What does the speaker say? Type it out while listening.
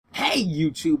Hey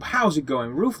YouTube, how's it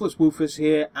going? Ruthless Woofus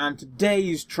here, and today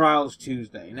is Trials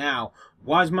Tuesday. Now,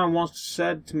 wise man once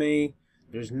said to me,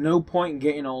 there's no point in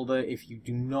getting older if you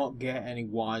do not get any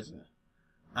wiser.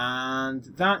 And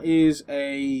that is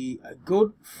a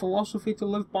good philosophy to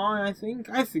live by, I think.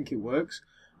 I think it works.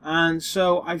 And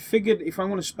so I figured if I'm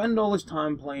going to spend all this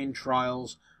time playing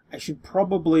Trials, I should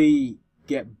probably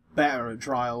get better at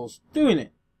Trials doing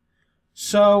it.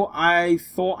 So I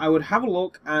thought I would have a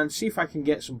look and see if I can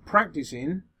get some practice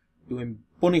in doing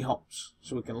bunny hops,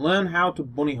 so we can learn how to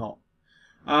bunny hop.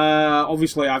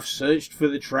 Obviously I've searched for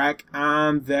the track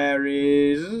and there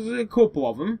is a couple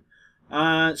of them.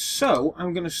 So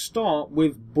I'm going to start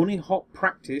with bunny hop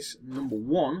practice number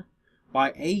 1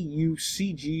 by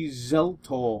AUCG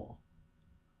Zeltor.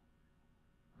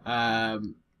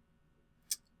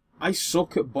 I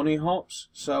suck at bunny hops,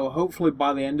 so hopefully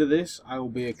by the end of this, I will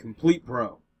be a complete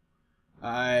pro.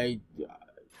 You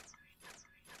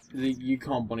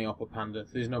can't bunny hop a panda.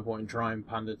 There's no point in trying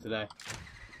panda today.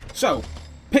 So,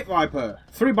 Pit Viper.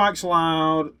 3 bikes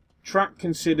allowed. Track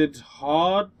considered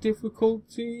hard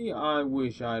difficulty. I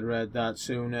wish I'd read that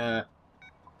sooner.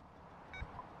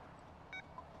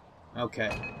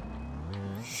 Okay.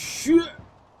 Shit.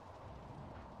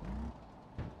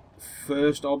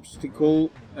 First obstacle.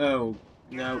 Oh,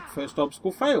 no. First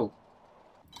obstacle failed.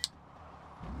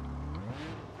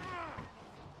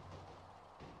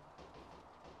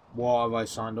 What have I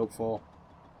signed up for?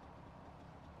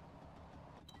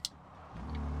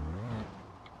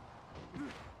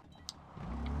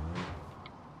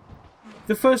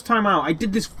 The first time out, I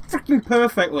did this freaking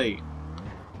perfectly.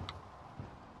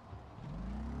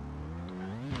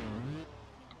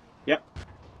 Yep.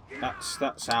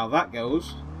 That's how that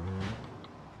goes.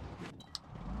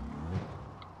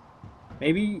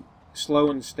 Maybe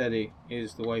slow and steady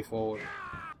is the way forward.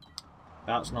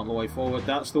 That's not the way forward,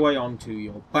 that's the way onto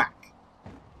your back.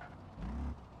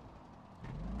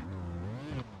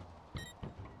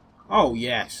 Oh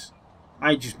yes,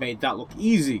 I just made that look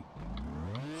easy.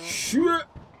 Shit.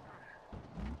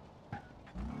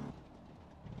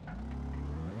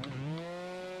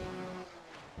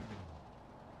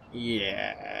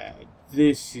 Yeah,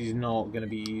 this is not gonna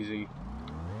be easy.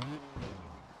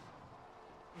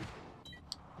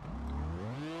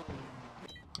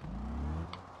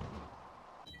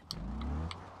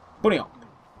 Bunny hop.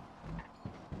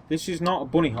 This is not a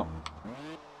bunny hop.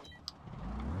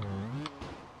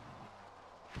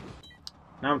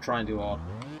 Now I'm trying too hard.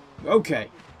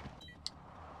 Okay.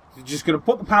 You're just gonna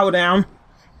put the power down.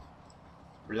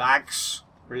 Relax.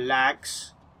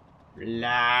 Relax.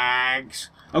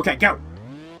 Relax. Okay, go.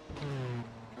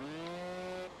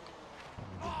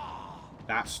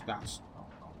 That's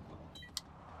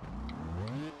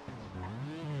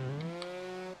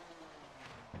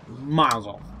miles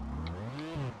off.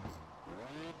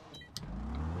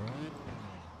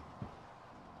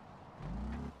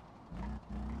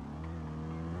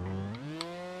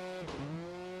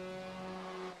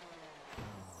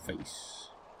 Face.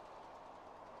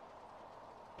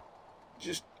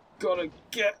 Just gotta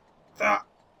get that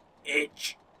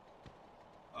itch.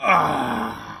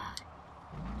 Ah.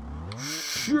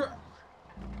 Shit.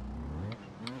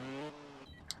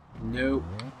 Nope.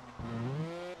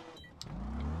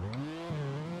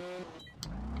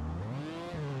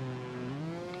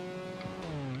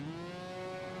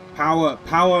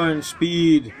 Power and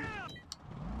speed.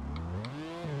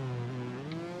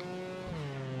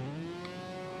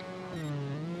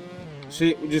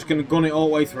 See, we're just gonna gun it all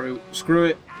the way through. Screw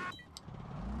it.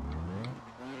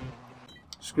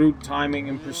 Screw timing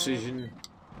and precision.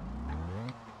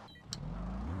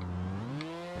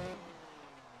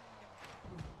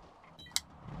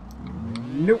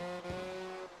 Nope.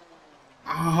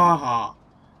 Ah,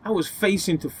 I was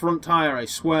facing to front tire, I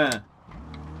swear.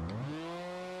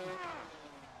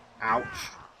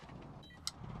 Ouch.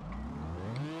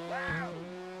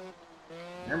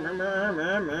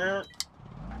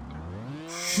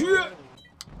 Shit!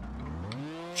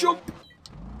 Jump!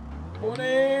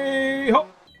 Bunny hop!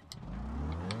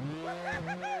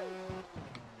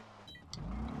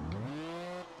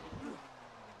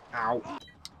 Ow.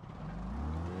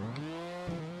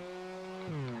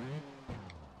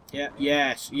 Yeah,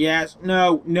 yes, yes,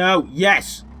 no, no,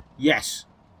 yes, yes.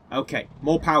 Okay,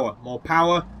 more power, more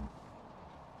power.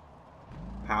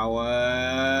 Power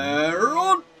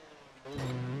on!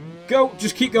 Go,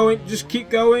 just keep going,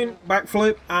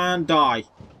 backflip and die.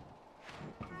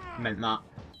 Meant that.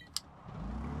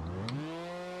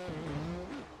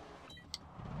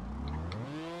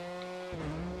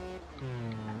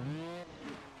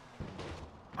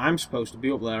 I'm supposed to be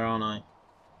up there, aren't I?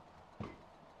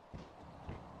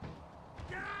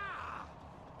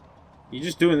 You're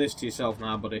just doing this to yourself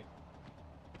now, buddy.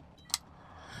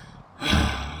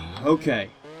 Okay.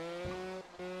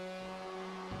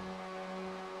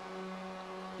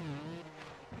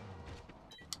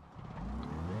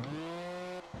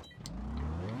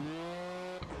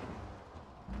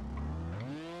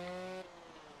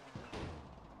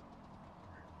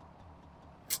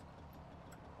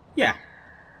 Yeah.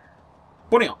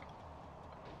 Bunny up.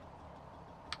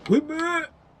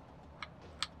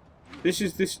 This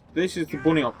is the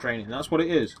bunny hop training. That's what it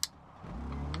is.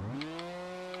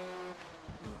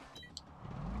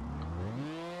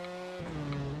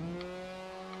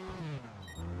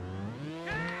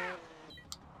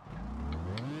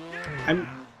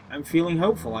 I'm feeling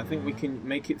hopeful. I think we can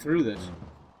make it through this.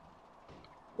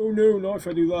 Oh no, not if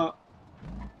I do that.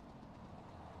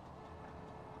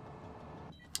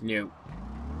 No.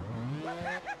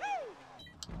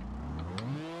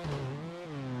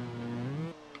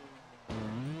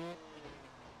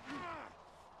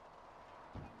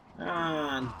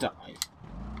 And die.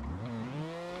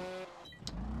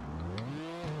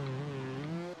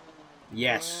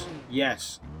 Yes,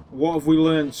 yes. What have we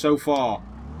learned so far?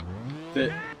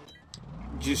 That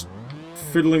just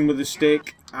fiddling with the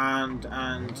stick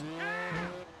and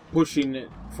pushing it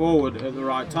forward at the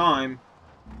right time,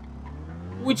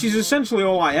 which is essentially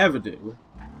all I ever do,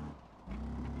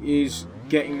 is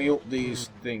getting me up these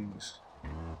things.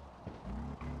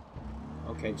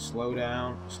 Okay, slow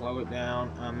down, slow it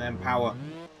down, and then power.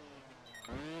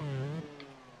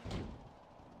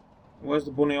 Where's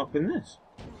the bunny hop in this?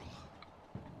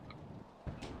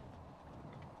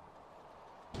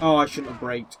 Oh, I shouldn't have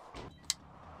braked.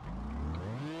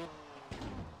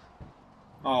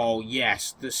 Oh,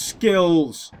 yes, the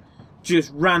skills!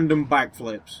 Just random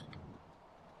backflips.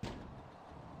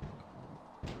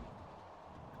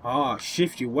 Ah,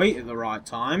 shift your weight at the right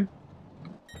time.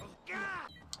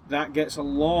 That gets a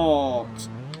lot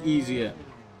easier.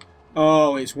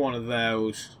 Oh, it's one of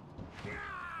those.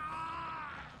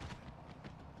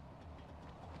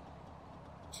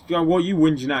 What are you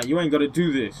whinging at? You ain't got to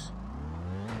do this.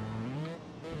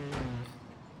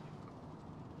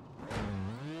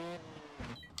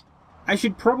 I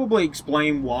should probably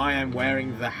explain why I'm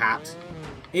wearing the hat.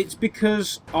 It's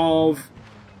because of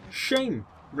shame,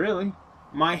 really.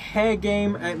 My hair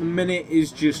game at the minute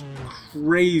is just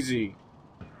crazy.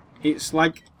 It's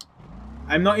like,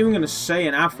 I'm not even going to say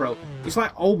an afro. It's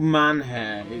like old man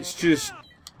hair. It's just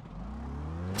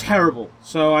terrible.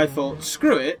 So I thought,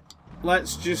 screw it.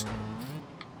 Let's just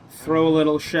throw a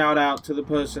little shout out to the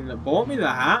person that bought me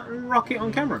the hat and rock it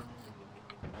on camera.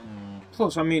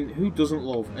 Plus, I mean, who doesn't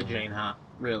love a Jane hat,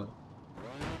 really?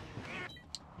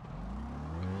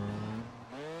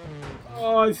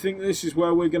 Oh, I think this is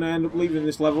where we're going to end up leaving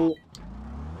this level.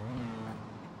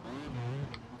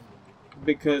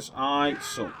 Because I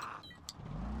suck.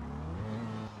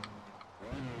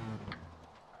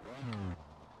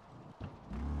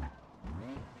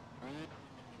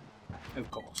 Of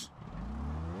course.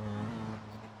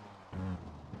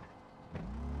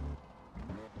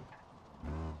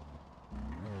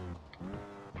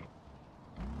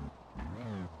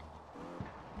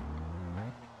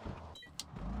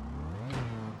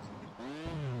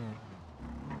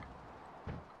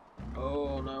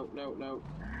 Oh, no, no, no.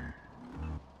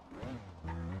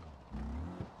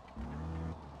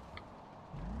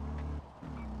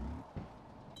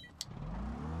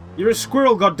 You're a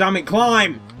squirrel, goddammit,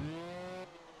 climb!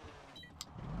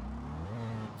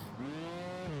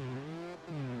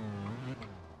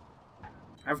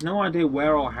 I have no idea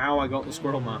where or how I got the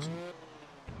squirrel mask.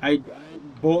 I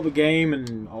bought the game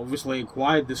and obviously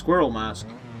acquired the squirrel mask.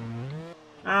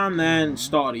 And then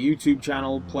started a YouTube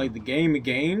channel, played the game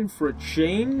again for a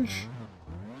change.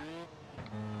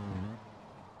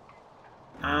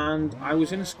 And I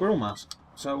was in a squirrel mask.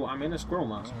 So I'm in a squirrel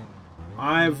mask.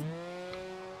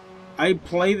 I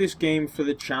play this game for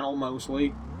the channel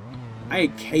mostly. I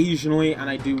occasionally, and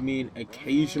I do mean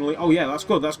occasionally... Oh yeah, that's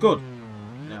good, that's good.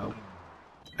 No.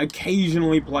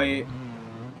 Occasionally play it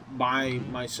by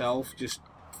myself, just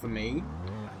for me.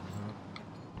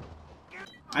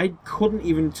 I couldn't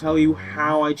even tell you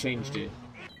how I changed it.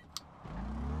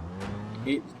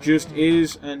 It just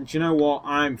is, and do you know what?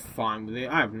 I'm fine with it.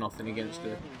 I have nothing against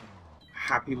a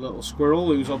happy little squirrel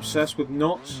who's obsessed with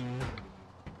nuts.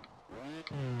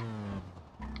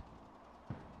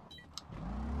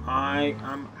 I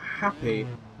am happy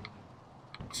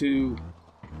to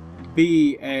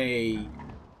be a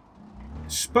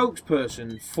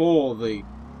spokesperson for the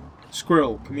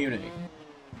squirrel community.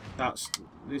 That's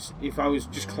this. If I was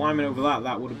just climbing over that,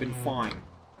 that would have been fine.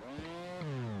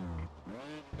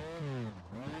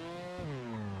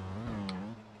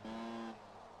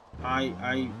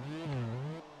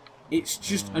 It's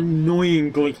just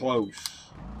annoyingly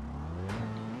close.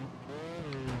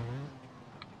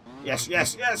 Yes,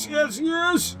 yes, yes, yes,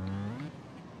 yes!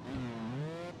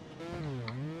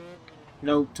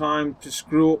 No time to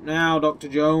screw up now, Dr.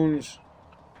 Jones.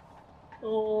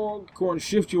 Oh, go on,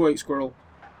 shift your weight, squirrel.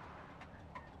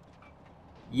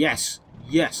 Yes,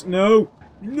 yes, no,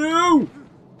 no!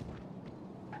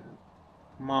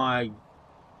 My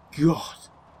God.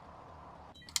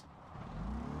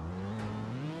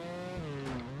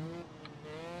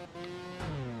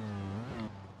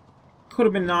 Could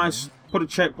have been nice, put a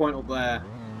checkpoint up there.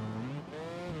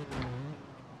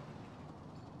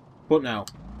 But no.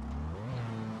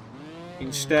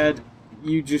 Instead,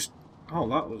 you just... Oh,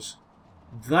 that was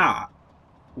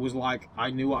like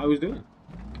I knew what I was doing.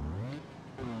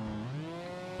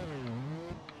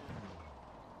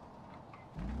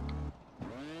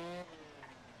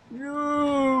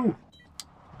 No!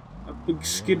 A big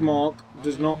skid mark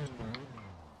does not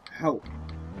help.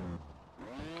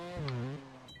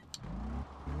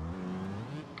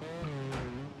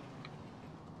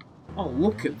 Oh,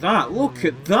 look at that! Look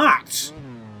at that!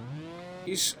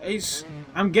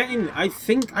 I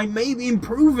think I may be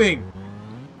improving.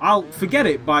 I'll forget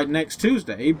it by next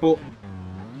Tuesday, but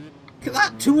look at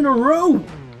that, 2 in a row.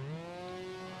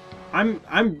 I'm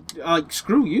like,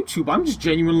 screw YouTube. I'm just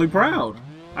genuinely proud.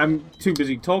 I'm too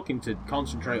busy talking to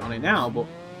concentrate on it now, but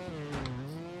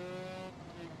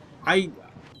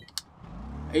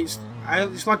it's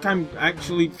like I'm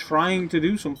actually trying to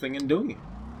do something and doing it.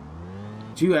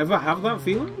 Do you ever have that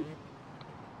feeling?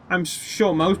 I'm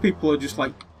sure most people are just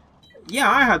like, yeah,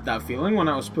 I had that feeling when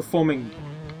I was performing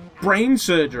brain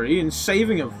surgery and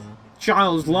saving a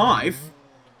child's life,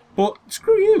 but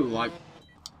screw you, like,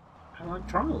 I like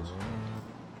trials.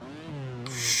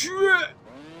 Shit!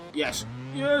 Yes,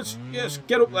 yes, yes,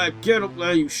 get up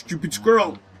there, you stupid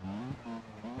squirrel!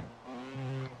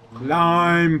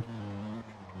 Climb!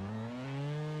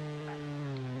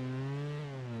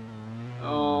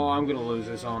 Oh, I'm gonna lose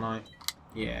this, aren't I?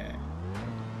 Yeah.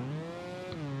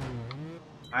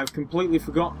 I've completely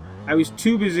forgot. I was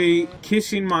too busy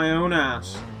kissing my own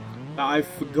ass that I've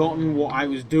forgotten what I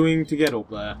was doing to get up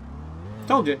there.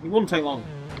 Told you, it wouldn't take long.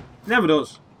 Never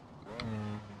does.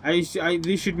 They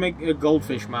should make a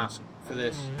goldfish mask for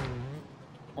this.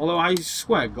 Although I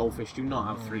swear goldfish do not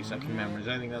have 3-second memories.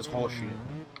 I think that's horseshit.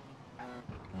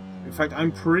 In fact,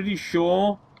 I'm pretty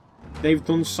sure they've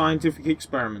done scientific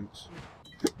experiments.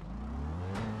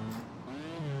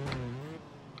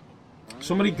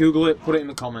 Somebody Google it, put it in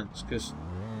the comments, because...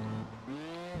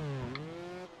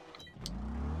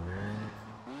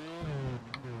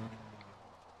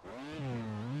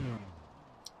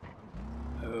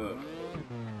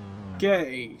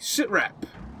 Okay, sit rep.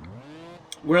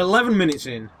 We're 11 minutes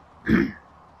in.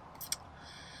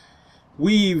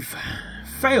 We've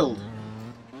failed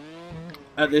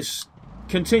at this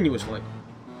continuously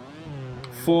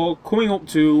for coming up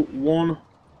to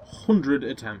 100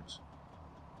 attempts.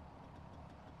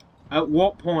 At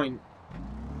what point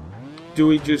do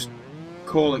we just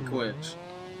call it quits?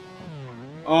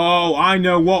 Oh, I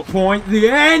know what point. The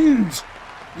end!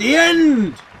 The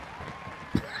end!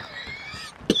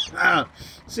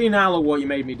 See now, look what you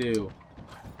made me do.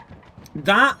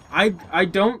 That, I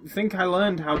don't think I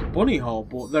learned how to bunny hop,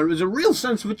 but there was a real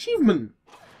sense of achievement.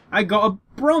 I got a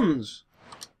bronze.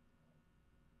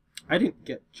 I didn't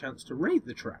get a chance to rate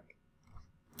the track.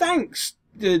 Thanks,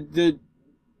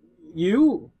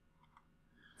 you.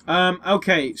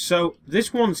 Okay, so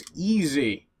this one's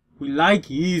easy. We like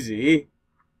easy.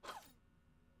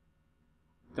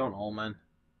 Don't all, man.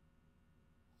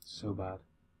 So bad.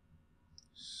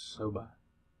 So bad.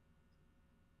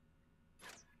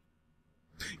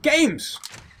 Games!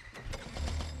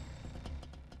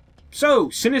 So,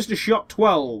 Sinister Shot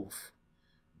 12.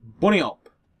 Bunny Hop.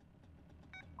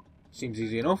 Seems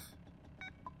easy enough.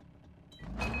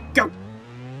 Go!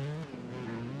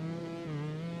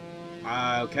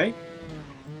 Okay.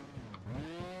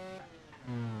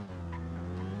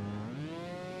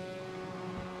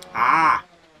 Ah!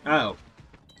 Oh.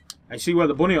 I see where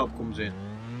the bunny hop comes in.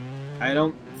 I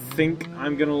don't think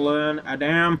I'm gonna learn a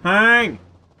damn thing!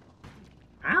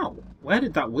 Ow! Where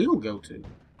did that wheel go to?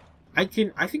 I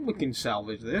think we can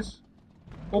salvage this.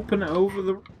 Up and over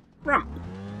the ramp.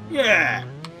 Yeah!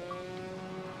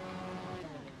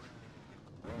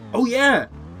 Oh yeah!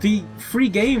 The free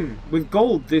game with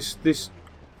gold this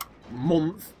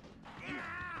month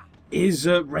is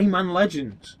Rayman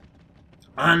Legends.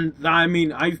 And, I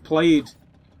mean, I've played...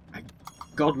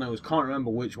 God knows, can't remember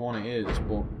which one it is,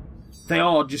 but they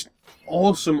are just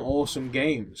awesome, awesome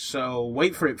games. So,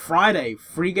 wait for it. Friday,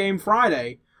 free game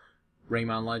Friday.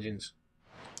 Rayman Legends.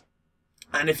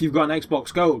 And if you've got an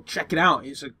Xbox, go check it out.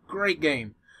 It's a great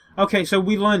game. Okay, so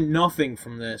we learned nothing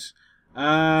from this.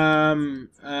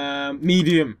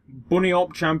 Medium. Bunny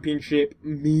Hop Championship,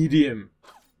 medium.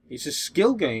 It's a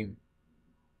skill game.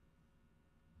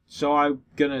 So I'm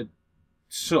gonna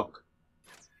suck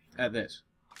at this.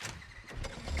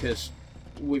 Because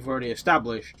we've already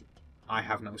established I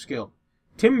have no skill.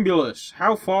 Timbulus,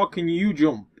 how far can you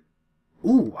jump?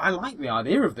 Ooh, I like the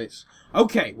idea of this.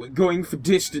 Okay, we're going for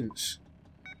distance.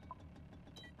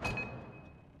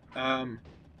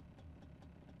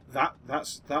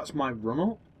 That's my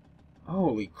run-up?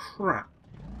 Holy crap.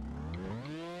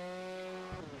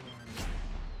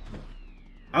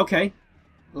 Okay.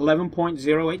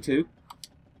 11.082.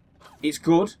 It's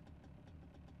good.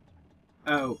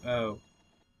 Oh.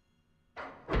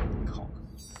 Cock.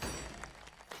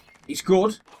 It's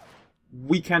good.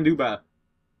 We can do better.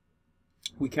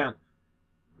 We can.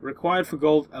 Required for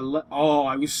gold. Oh,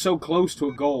 I was so close to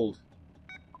a gold.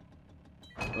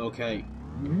 Okay.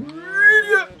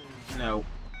 No.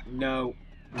 No.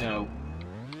 No.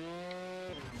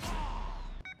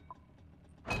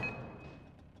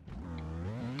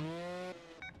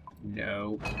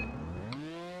 No.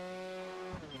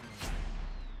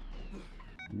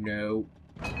 No.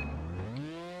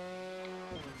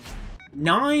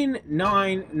 9.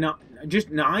 Just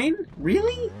 9?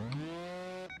 Really?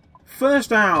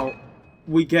 First out,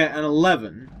 we get an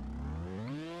 11.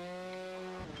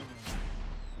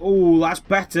 Oh, that's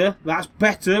better. That's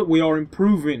better. We are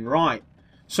improving. Right.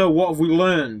 So, what have we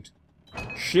learned?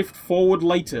 Shift forward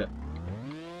later.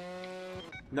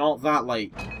 Not that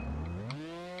late.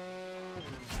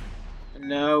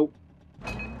 No.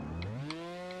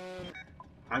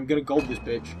 I'm gonna gold this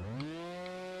bitch.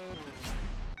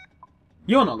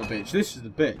 You're not the bitch. This is the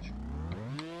bitch.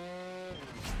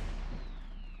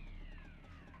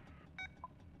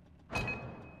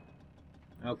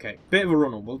 Okay, bit of a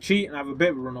run-up. We'll cheat and have a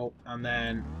bit of a run-up, and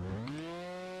then...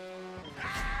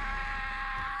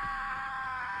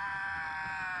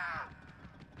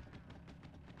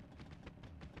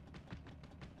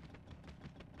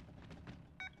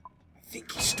 I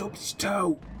think he stubbed his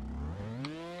toe.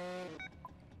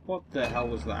 What the hell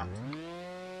was that?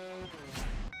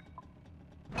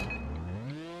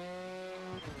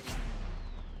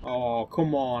 Oh,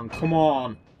 come on, come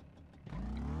on.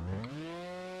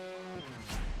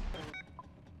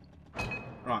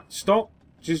 Right, stop.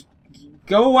 Just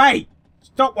go away.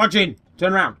 Stop watching.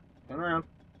 Turn around. Turn around.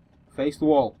 Face the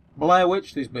wall. Blair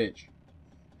Witch this bitch.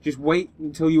 Just wait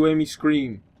until you hear me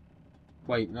scream.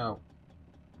 Wait, no.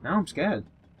 Now I'm scared.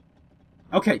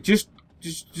 Okay, just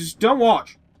don't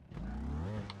watch.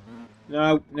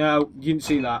 No, you didn't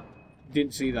see that.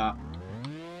 Didn't see that.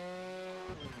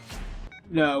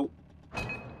 No.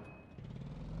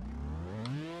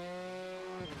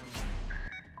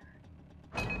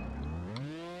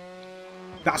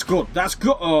 That's good. That's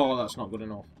good. Oh, that's not good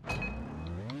enough.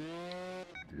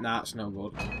 That's no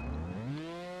good.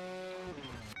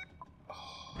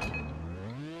 Oh.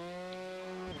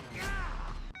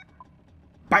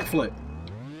 Backflip.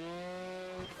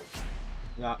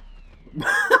 That.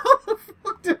 How the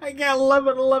fuck did I get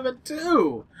 11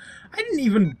 too? I didn't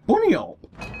even bunny hop.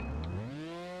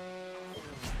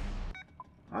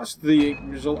 That's the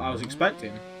result I was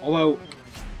expecting. Although,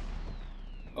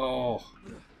 oh,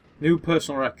 new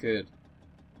personal record.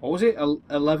 What was it?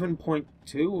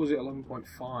 11.2 or was it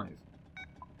 11.5?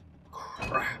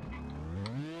 Crap.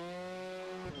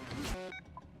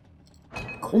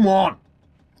 Come on.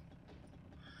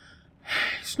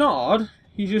 It's not hard.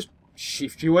 You just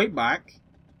shift your weight back.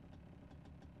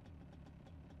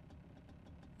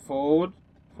 Forward.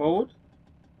 Forward.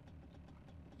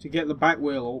 To get the back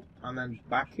wheel up and then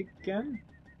back again.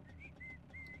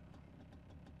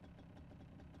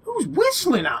 Who's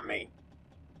whistling at me?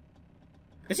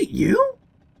 Is it you?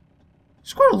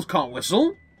 Squirrels can't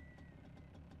whistle.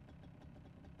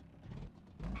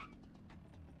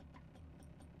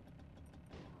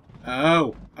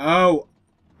 Oh,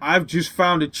 I've just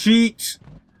found a cheat.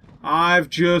 I've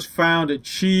just found a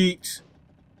cheat.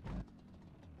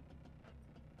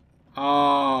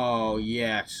 Oh,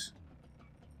 yes.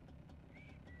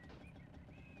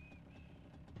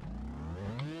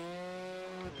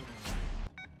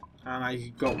 And I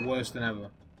got worse than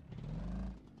ever.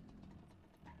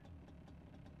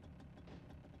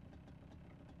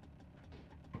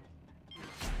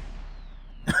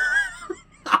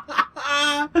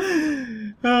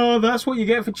 Oh, that's what you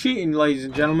get for cheating, ladies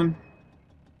and gentlemen.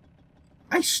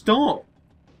 I start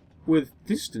with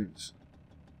distance.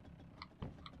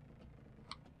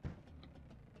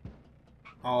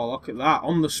 Oh, look at that.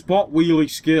 On the spot wheelie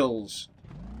skills.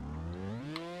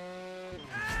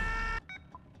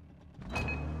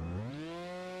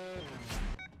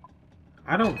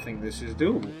 I don't think this is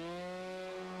doable.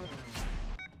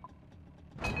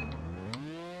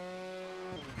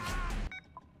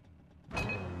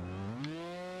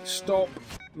 Stop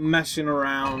messing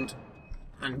around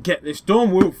and get this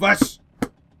done, Wolfus!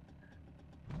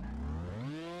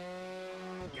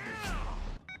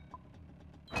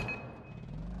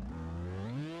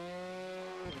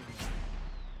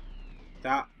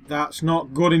 That's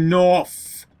not good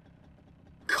enough!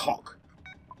 Cock.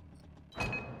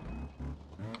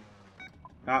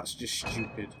 That's just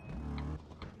stupid.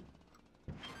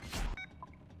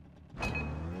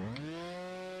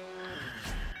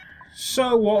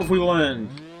 So, what have we learned?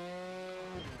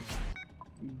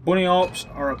 Bunny hops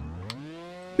are a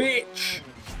bitch!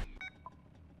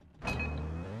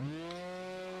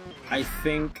 I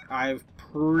think I've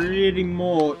pretty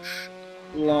much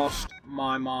lost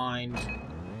my mind.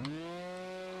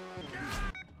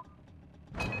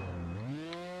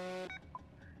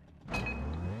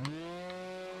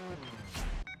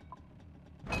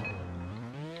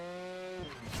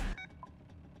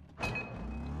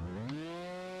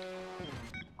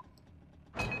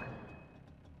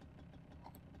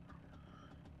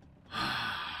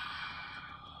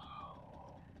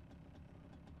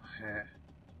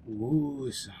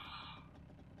 Woosa.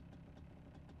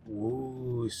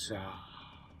 Woosa.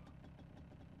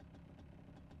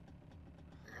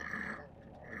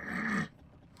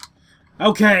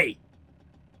 Okay!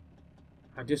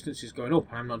 My distance is going up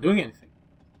and I'm not doing anything.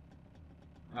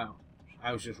 Oh,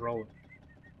 I was just rolling.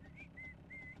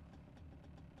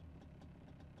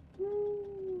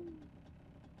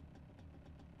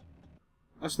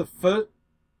 That's the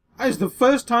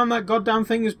first time that goddamn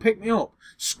thing has picked me up.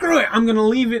 Screw it, I'm gonna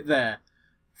leave it there.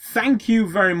 Thank you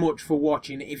very much for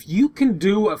watching. If you can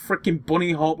do a freaking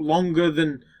bunny hop longer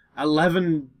than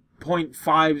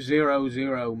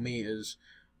 11.500 meters,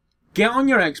 get on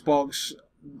your Xbox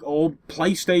or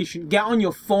PlayStation, get on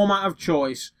your format of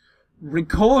choice,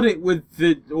 record it with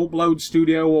the Upload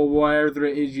Studio or whatever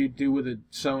it is you do with a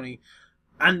Sony,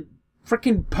 and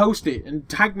freaking post it and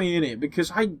tag me in it,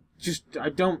 because I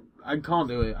can't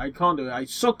do it. I can't do it. I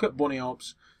suck at bunny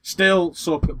hops. Still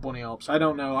suck at bunny hops. I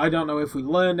don't know. I don't know if we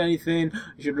learned anything.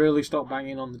 I should really stop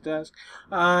banging on the desk.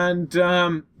 And,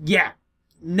 yeah.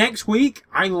 Next week,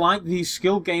 I like these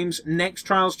skill games. Next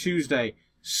Trials Tuesday.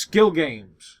 Skill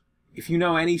games. If you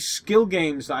know any skill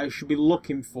games that I should be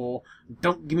looking for,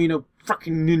 don't give me no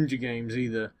fucking ninja games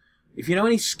either. If you know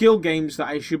any skill games that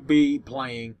I should be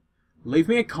playing, leave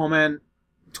me a comment,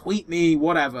 tweet me,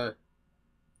 whatever.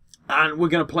 And we're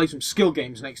going to play some skill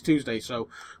games next Tuesday. So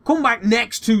come back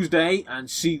next Tuesday and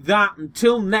see that.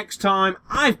 Until next time,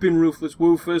 I've been Ruthless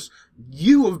Woofus.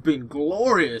 You have been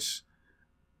glorious.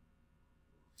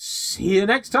 See you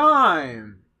next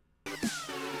time.